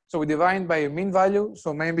 So we divide by a mean value.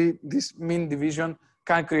 So maybe this mean division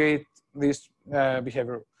can create this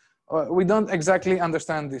behavior. We don't exactly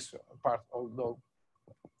understand this part, although.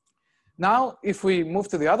 Now, if we move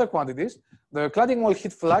to the other quantities, the cladding wall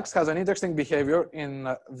heat flux has an interesting behavior in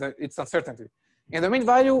its uncertainty. In the mean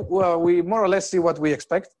value, we more or less see what we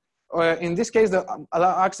expect. In this case, the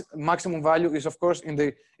maximum value is, of course,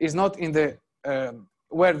 not in the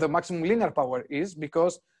where the maximum linear power is,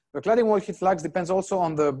 because the cladding wall heat flux depends also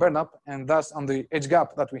on the burn-up and thus on the edge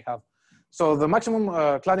gap that we have. So the maximum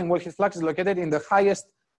cladding wall heat flux is located in the highest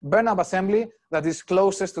burn-up assembly that is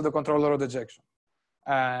closest to the control rod ejection.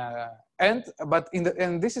 And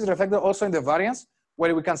this is reflected also in the variance,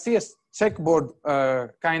 where we can see a checkboard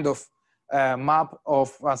kind of map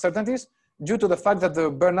of uncertainties due to the fact that the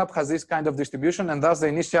burn-up has this kind of distribution and thus the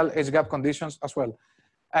initial edge gap conditions as well.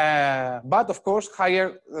 But of course,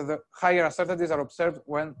 the higher uncertainties are observed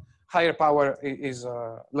when higher power is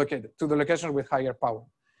located to the location with higher power.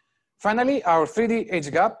 Finally, our 3D edge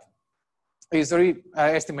gap is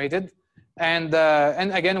estimated, and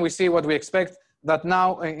again we see what we expect, that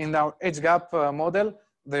now in our edge gap model,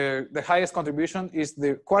 the highest contribution is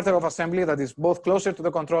the quarter of assembly that is both closer to the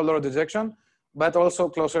control rod ejection, but also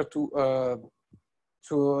closer to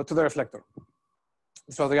the reflector.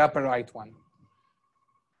 So the upper right one.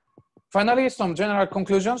 Finally, some general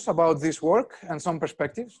conclusions about this work and some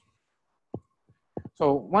perspectives.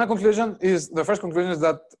 So one conclusion is, the first conclusion is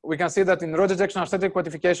that we can see that in rod ejection aesthetic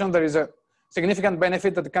quantification, there is a significant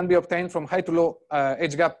benefit that can be obtained from high to low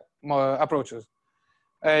edge gap approaches.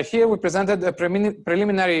 Here we presented a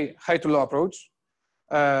preliminary high to low approach,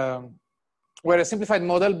 where a simplified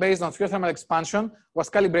model based on fuel thermal expansion was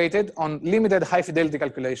calibrated on limited high fidelity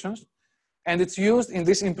calculations, and it's used in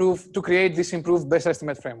this to create this improved best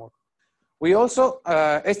estimate framework. We also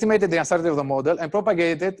estimated the uncertainty of the model and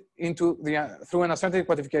propagated through an uncertainty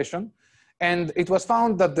quantification, and it was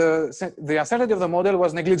found that the uncertainty of the model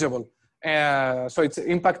was negligible. So its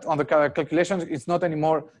impact on the calculations is not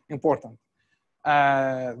anymore important.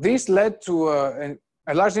 This led to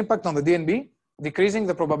a large impact on the DNB, decreasing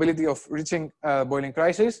the probability of reaching boiling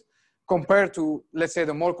crisis compared to, let's say,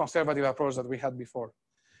 the more conservative approach that we had before.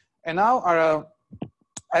 And now our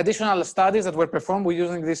additional studies that were performed with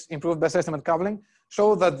using this improved best estimate coupling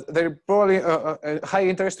show that there probably a high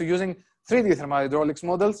interest to using 3D thermal hydraulics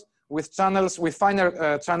models with channels, with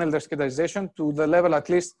finer channel discretization to the level at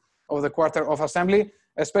least of the quarter of assembly,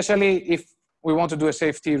 especially if we want to do a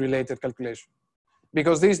safety related calculation,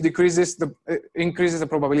 because this increases the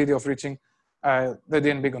probability of reaching the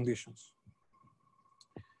DNB conditions.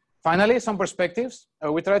 Finally, some perspectives.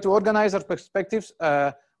 We try to organize our perspectives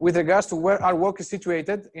with regards to where our work is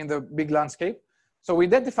situated in the big landscape. So we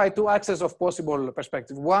identified two axes of possible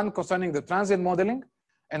perspective, one concerning the transient modeling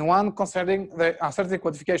and one concerning the uncertainty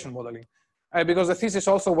quantification modeling, because the thesis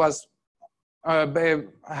also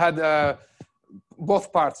had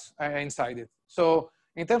both parts inside it. So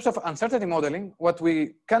in terms of uncertainty modeling, what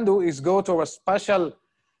we can do is go to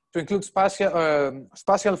include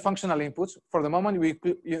spatial functional inputs. For the moment, we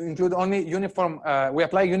include only uniform, we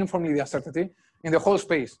apply uniformly the uncertainty in the whole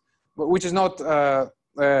space, which is not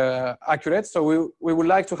accurate. So we would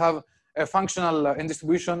like to have a functional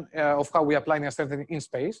distribution of how we apply the uncertainty in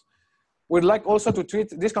space. We'd like also to treat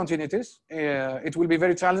discontinuities. It will be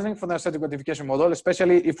very challenging for the uncertainty quantification model,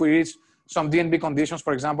 especially if we reach some DNB conditions,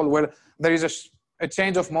 for example, where there is a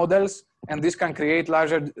change of models, and this can create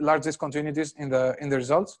large discontinuities in the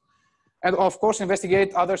results. And of course,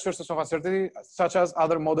 investigate other sources of uncertainty, such as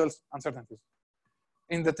other models' uncertainties.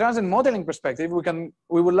 In the transient modeling perspective, we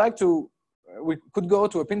could go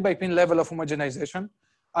to a pin-by-pin level of homogenization,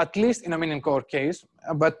 at least in a mean core case,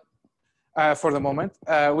 but for the moment.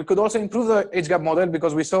 We could also improve the edge gap model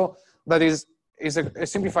because we saw that is a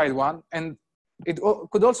simplified one, and it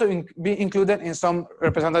could also be included in some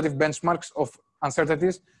representative benchmarks of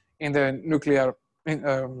uncertainties in the nuclear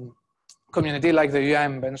community, like the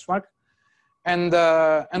UAM benchmark.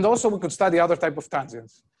 And also we could study other type of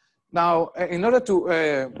transients. Now, in order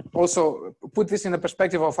to also put this in the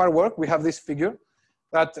perspective of our work, we have this figure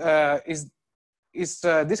that is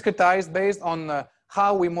discretized based on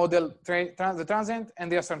how we model the transient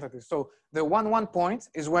and the uncertainties. So the 1-1 point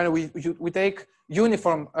is where we take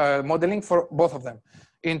uniform modeling for both of them.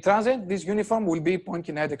 In transient, this uniform will be point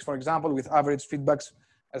kinetics, for example, with average feedbacks,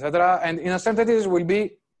 etc. And in uncertainties will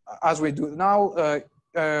be, as we do now,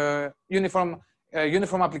 uniform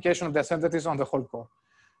application of the uncertainties on the whole core.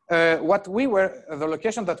 The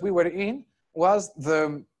location that we were in was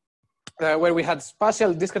where we had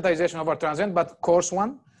spatial discretization of our transient, but coarse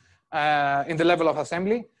one in the level of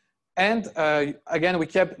assembly. And again, we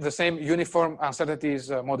kept the same uniform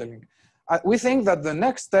uncertainties modeling. We think that the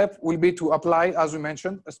next step will be to apply, as we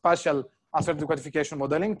mentioned, a spatial uncertainty quantification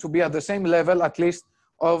modeling to be at the same level, at least,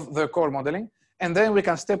 of the core modeling. And then we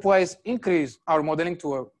can stepwise increase our modeling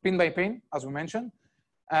to a pin by pin, as we mentioned,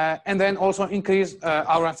 and then also increase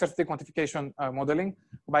our uncertainty quantification modeling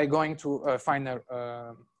by going to finer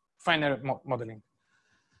finer modeling.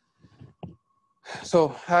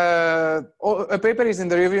 So a paper is in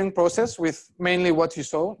the reviewing process with mainly what you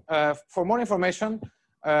saw. For more information,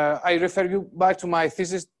 I refer you back to my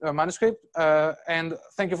thesis manuscript, and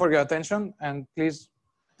thank you for your attention, and please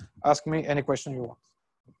ask me any question you want.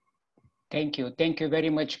 Thank you. Thank you very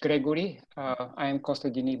much, Gregory. I am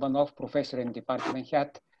Konstantin Ivanov, professor and department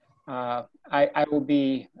head. I will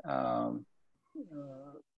be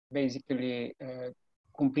basically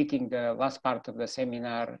completing the last part of the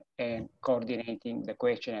seminar and coordinating the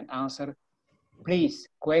question and answer. Please,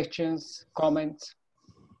 questions, comments?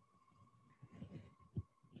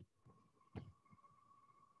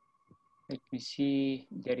 Let me see,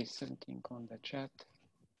 there is something on the chat.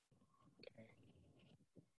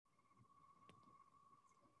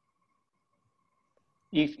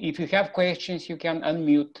 Okay. If you have questions, you can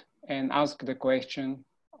unmute and ask the question,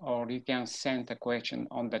 or you can send a question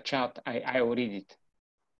on the chat. I will read it.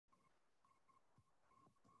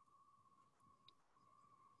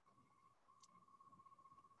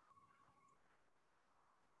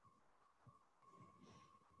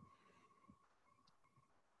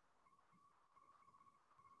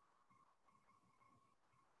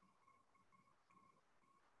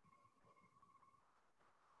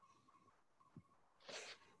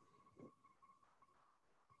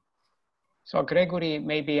 So Gregory,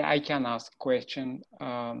 maybe I can ask a question.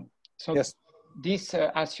 So yes. This,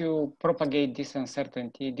 as you propagate this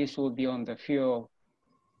uncertainty, this will be on the fuel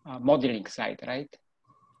modeling side, right?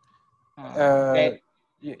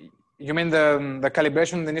 You mean the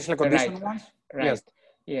calibration, the initial condition ones? Right, yes.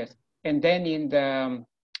 Yes. And then in the,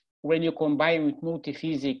 when you combine with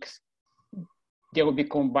multi-physics, they will be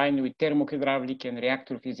combined with thermohydraulic and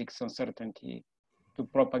reactor physics uncertainty to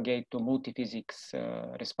propagate to multi-physics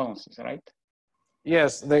responses, right?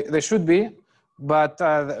 Yes, they should be, but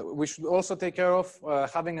we should also take care of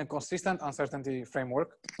having a consistent uncertainty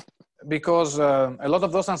framework, because a lot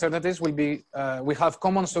of those uncertainties will be, we have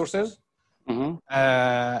common sources,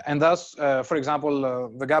 and thus, for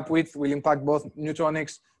example, the gap width will impact both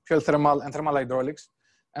neutronics, fuel thermal, and thermal hydraulics.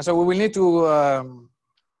 And so we will need to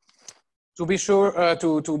be sure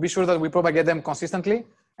that we propagate them consistently,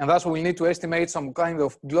 and thus we will need to estimate some kind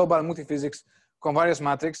of global multi-physics covariance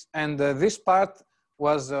matrix. And this part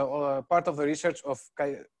was part of the research of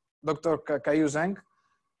Dr. Kai-Yu Zheng,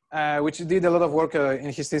 which did a lot of work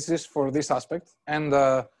in his thesis for this aspect. And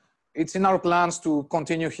it's in our plans to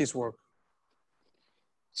continue his work.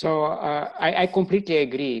 So I completely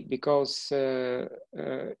agree, because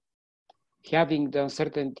having the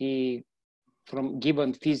uncertainty from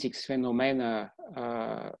given physics phenomena,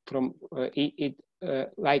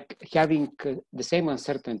 like having the same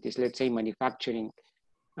uncertainties, let's say manufacturing,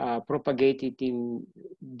 propagated in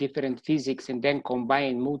different physics and then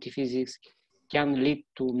combine multi-physics can lead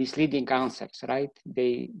to misleading answers, right?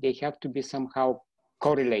 They have to be somehow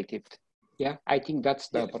correlated. Yeah, I think that's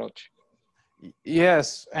the approach.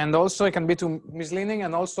 Yes, and also it can be too misleading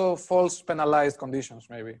and also false penalized conditions.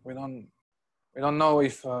 Maybe we don't know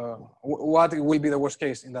if what will be the worst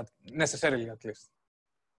case in that necessarily, at least.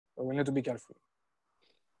 So we need to be careful.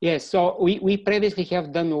 Yes, so we previously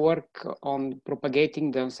have done work on propagating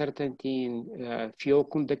the uncertainty in fuel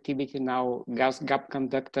conductivity, now gas gap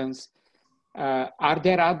conductance. Are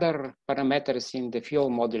there other parameters in the fuel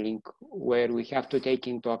modeling where we have to take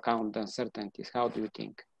into account the uncertainties? How do you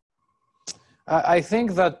think? I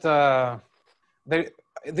think that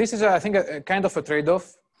this is, I think, a kind of a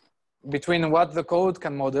trade-off between what the code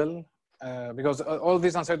can model, because all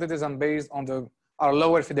these uncertainties are based on our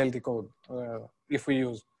lower fidelity code, if we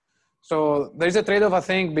use. So there is a trade-off, I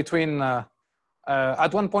think, between,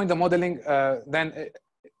 at one point, the modeling, then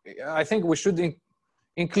I think we should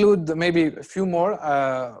include maybe a few more,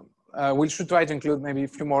 we should try to include maybe a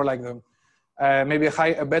few more, like maybe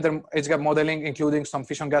a better edge gap modeling, including some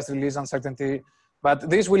fission gas release uncertainty, but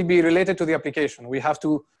this will be related to the application. We have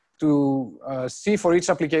to see for each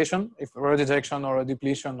application, if a ejection or a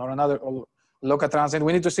depletion or another, or local transit,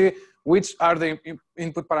 we need to see which are the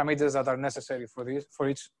input parameters that are necessary for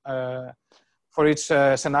each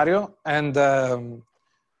scenario. And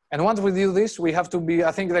once we do this, we have to be,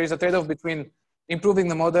 I think there is a trade-off between improving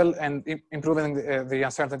the model and improving the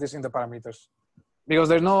uncertainties in the parameters. Because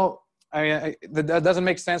there's no, that doesn't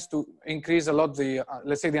make sense to increase a lot the,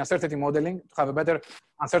 let's say, the uncertainty modeling, to have a better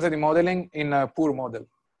uncertainty modeling in a poor model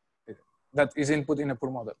that is input in a poor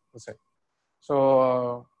model, let's say.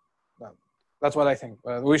 So that's what I think.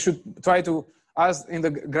 We should try to, as in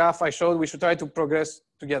the graph I showed, we should try to progress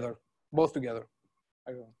together, both together.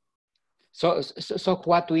 So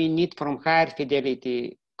what we need from higher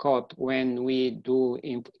fidelity code when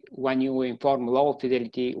when you inform low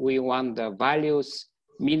fidelity, we want the values,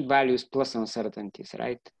 mean values plus uncertainties,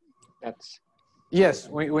 right? That's yes.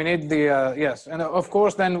 We need the yes, and of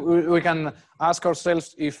course then we can ask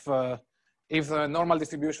ourselves if the normal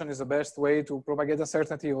distribution is the best way to propagate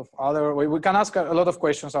uncertainty. Of other, we can ask a lot of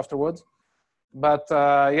questions afterwards, but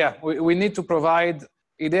yeah, we need to provide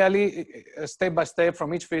ideally step by step from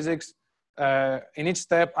each physics. In each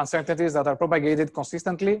step, uncertainties that are propagated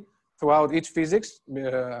consistently throughout each physics,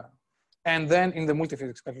 and then in the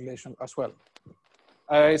multiphysics calculation as well.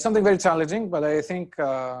 It's something very challenging, but I think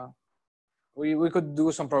we could do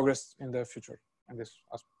some progress in the future in this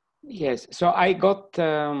aspect. yes. So I got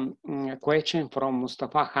a question from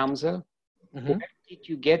Mustafa Hamza. Mm-hmm. Where did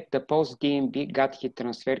you get the post-DNB gut heat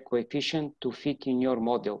transfer coefficient to fit in your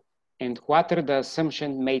model? And what are the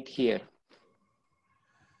assumptions made here?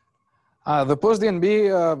 The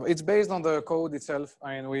post-DNB, it's based on the code itself.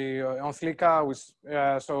 I mean, we on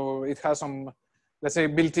Flickr, so it has some, let's say,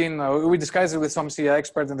 built-in. We discussed it with some CI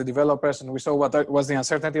experts and the developers, and we saw what was the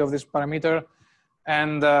uncertainty of this parameter.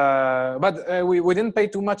 And but we didn't pay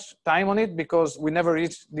too much time on it because we never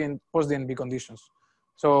reached the post-DNB conditions.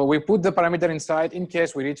 So we put the parameter inside in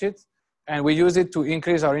case we reach it, and we use it to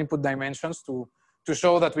increase our input dimensions to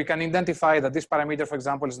show that we can identify that this parameter, for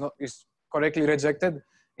example, is correctly rejected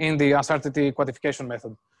in the uncertainty quantification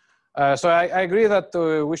method. So I agree that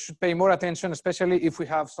we should pay more attention, especially if we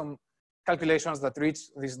have some calculations that reach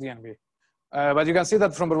this DNB. But you can see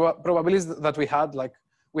that from probabilities that we had, like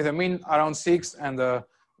with a mean around 6 and the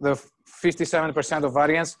 57% of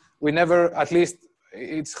variance, we never, at least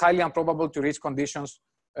it's highly improbable to reach conditions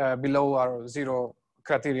below our 0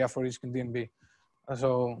 criteria for reaching DNB.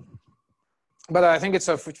 So, but I think it's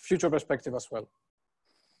a future perspective as well.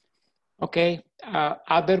 Okay,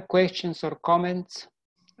 other questions or comments?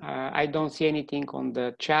 I don't see anything on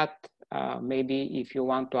the chat. Maybe if you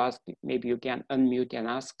want to ask, maybe you can unmute and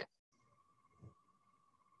ask.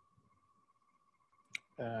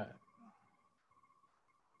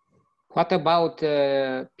 What about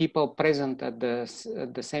people present at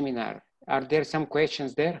the seminar? Are there some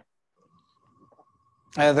questions there?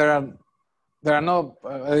 There are no,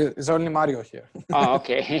 it's only Mario here. Oh,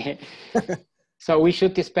 okay. So we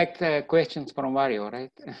should expect questions from Mario,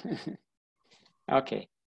 right? Okay.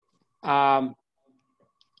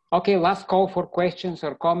 Okay, last call for questions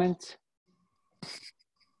or comments.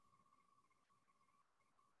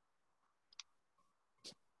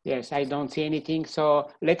 Yes, I don't see anything. So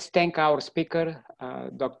let's thank our speaker,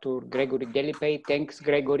 Dr. Gregory Delipei. Thanks,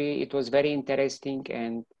 Gregory. It was very interesting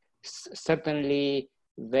and certainly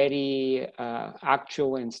very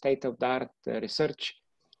actual and state-of-the-art research.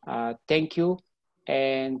 Thank you.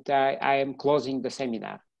 And I am closing the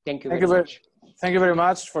seminar. Thank you very much. Thank you very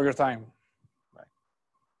much for your time.